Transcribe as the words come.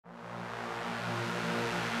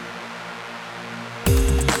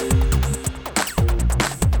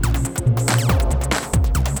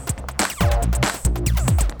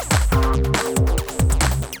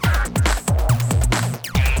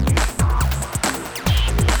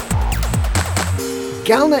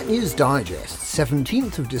Galnet News Digest,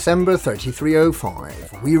 17th of December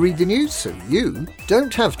 3305. We read the news so you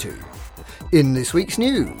don't have to. In this week's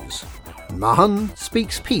news, Mahan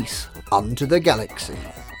speaks peace unto the galaxy.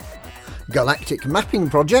 Galactic Mapping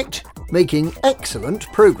Project making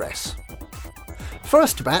excellent progress.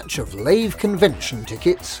 First batch of Lave Convention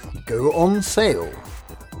tickets go on sale.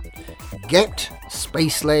 Get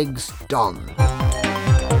Spacelegs done.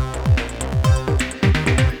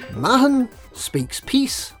 Mahan speaks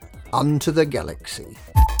peace unto the galaxy.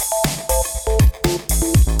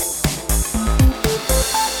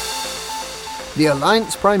 The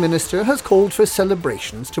Alliance Prime Minister has called for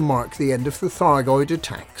celebrations to mark the end of the Thargoid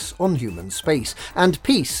attacks on human space and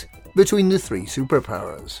peace between the three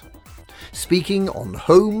superpowers. Speaking on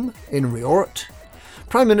Home in Riort,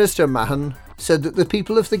 Prime Minister Mahan said that the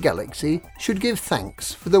people of the galaxy should give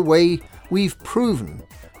thanks for the way we've proven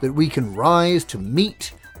that we can rise to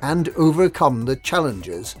meet and overcome the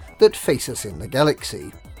challenges that face us in the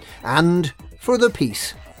galaxy, and for the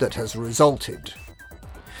peace that has resulted.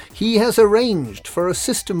 He has arranged for a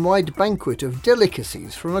system-wide banquet of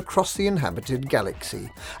delicacies from across the inhabited galaxy,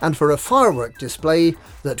 and for a firework display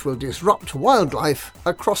that will disrupt wildlife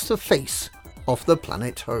across the face of the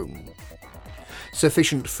planet home.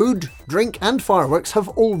 Sufficient food, drink and fireworks have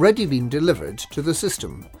already been delivered to the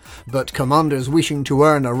system, but commanders wishing to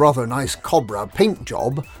earn a rather nice Cobra paint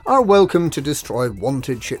job are welcome to destroy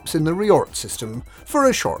wanted ships in the Riort system for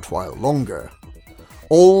a short while longer.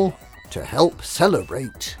 All to help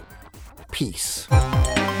celebrate peace.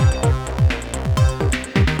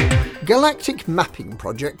 Galactic Mapping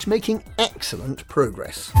Project making excellent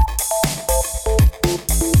progress.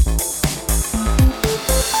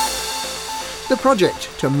 The project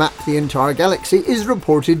to map the entire galaxy is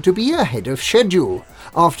reported to be ahead of schedule,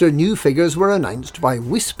 after new figures were announced by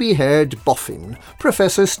wispy-haired boffin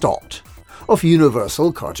Professor Stott of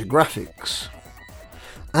Universal Cartographics.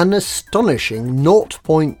 An astonishing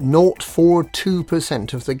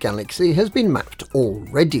 0.042% of the galaxy has been mapped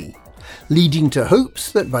already, leading to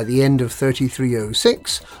hopes that by the end of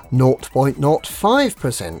 3306,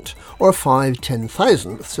 0.05% or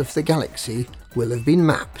 5/10,000ths of the galaxy will have been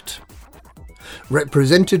mapped.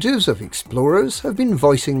 Representatives of explorers have been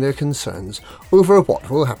voicing their concerns over what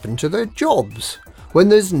will happen to their jobs when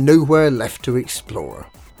there's nowhere left to explore,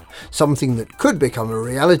 something that could become a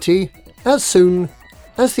reality as soon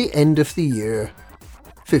as the end of the year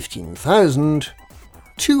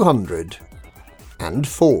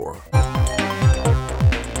 15,204.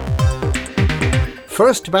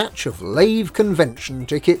 First batch of Lave Convention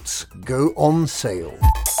tickets go on sale.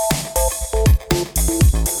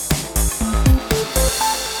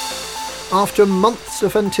 After months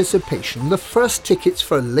of anticipation, the first tickets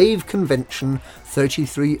for Lave Convention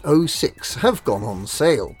 3306 have gone on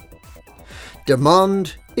sale.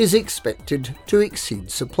 Demand is expected to exceed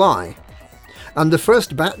supply, and the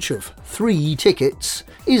first batch of 3 tickets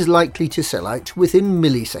is likely to sell out within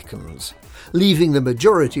milliseconds, leaving the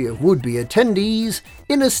majority of would-be attendees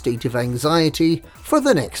in a state of anxiety for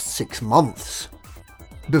the next 6 months,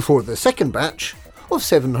 before the second batch of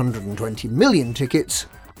 720 million tickets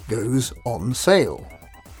goes on sale.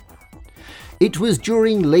 It was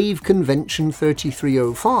during Lave Convention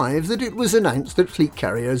 3305 that it was announced that fleet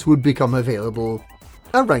carriers would become available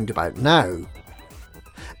around about now.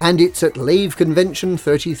 And it's at Lave Convention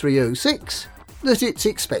 3306 that it's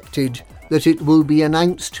expected that it will be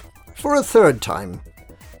announced for a third time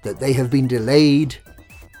that they have been delayed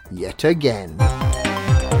yet again.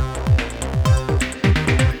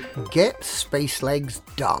 Get Spacelegs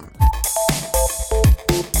done.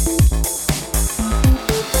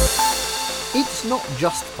 It's not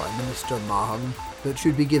just Prime Minister Mahan that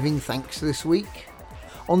should be giving thanks this week.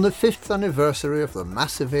 On the 5th anniversary of the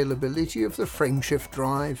mass availability of the Frameshift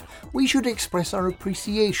drive, we should express our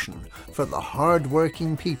appreciation for the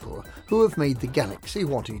hard-working people who have made the galaxy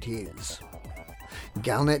what it is.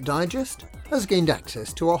 Galnet Digest has gained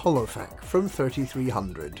access to a holofac from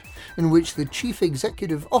 3300, in which the Chief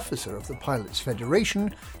Executive Officer of the Pilots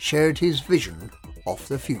Federation shared his vision of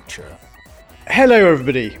the future. Hello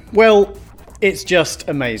everybody. Well, it's just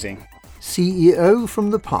amazing. CEO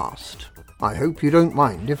from the past. I hope you don't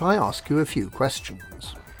mind if I ask you a few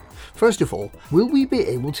questions. First of all, will we be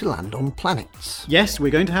able to land on planets? Yes,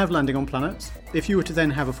 we're going to have landing on planets. If you were to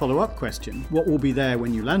then have a follow-up question, what will be there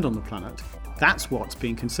when you land on the planet? That's what's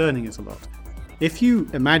been concerning us a lot. If you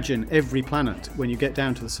imagine every planet when you get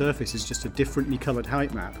down to the surface is just a differently coloured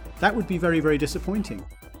height map, that would be very, very disappointing.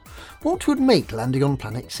 What would make landing on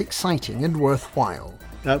planets exciting and worthwhile?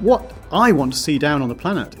 What I want to see down on the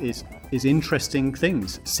planet is interesting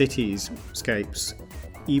things, cities, scapes,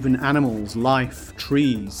 even animals, life,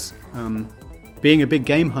 trees, being a big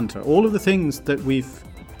game hunter, all of the things that we've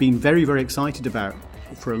been very, very excited about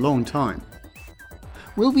for a long time.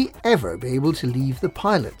 Will we ever be able to leave the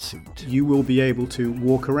pilot seat? You will be able to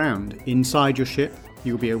walk around inside your ship,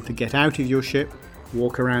 you'll be able to get out of your ship,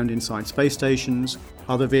 walk around inside space stations,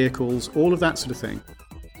 other vehicles, all of that sort of thing.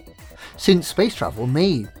 Since space travel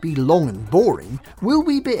may be long and boring, will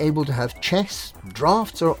we be able to have chess,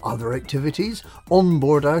 drafts or other activities on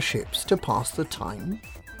board our ships to pass the time?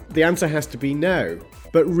 The answer has to be no,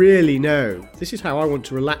 but really no. This is how I want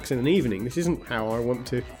to relax in an evening. This isn't how I want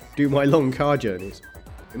to do my long car journeys.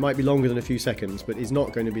 It might be longer than a few seconds, but it's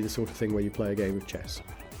not going to be the sort of thing where you play a game of chess.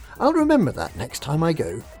 I'll remember that next time I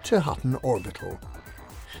go to Hutton Orbital.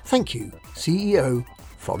 Thank you, CEO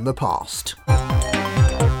from the past.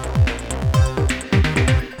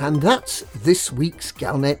 And that's this week's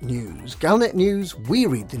Galnet News. Galnet News, we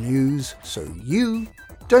read the news so you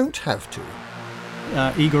don't have to.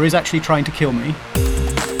 Igor is actually trying to kill me.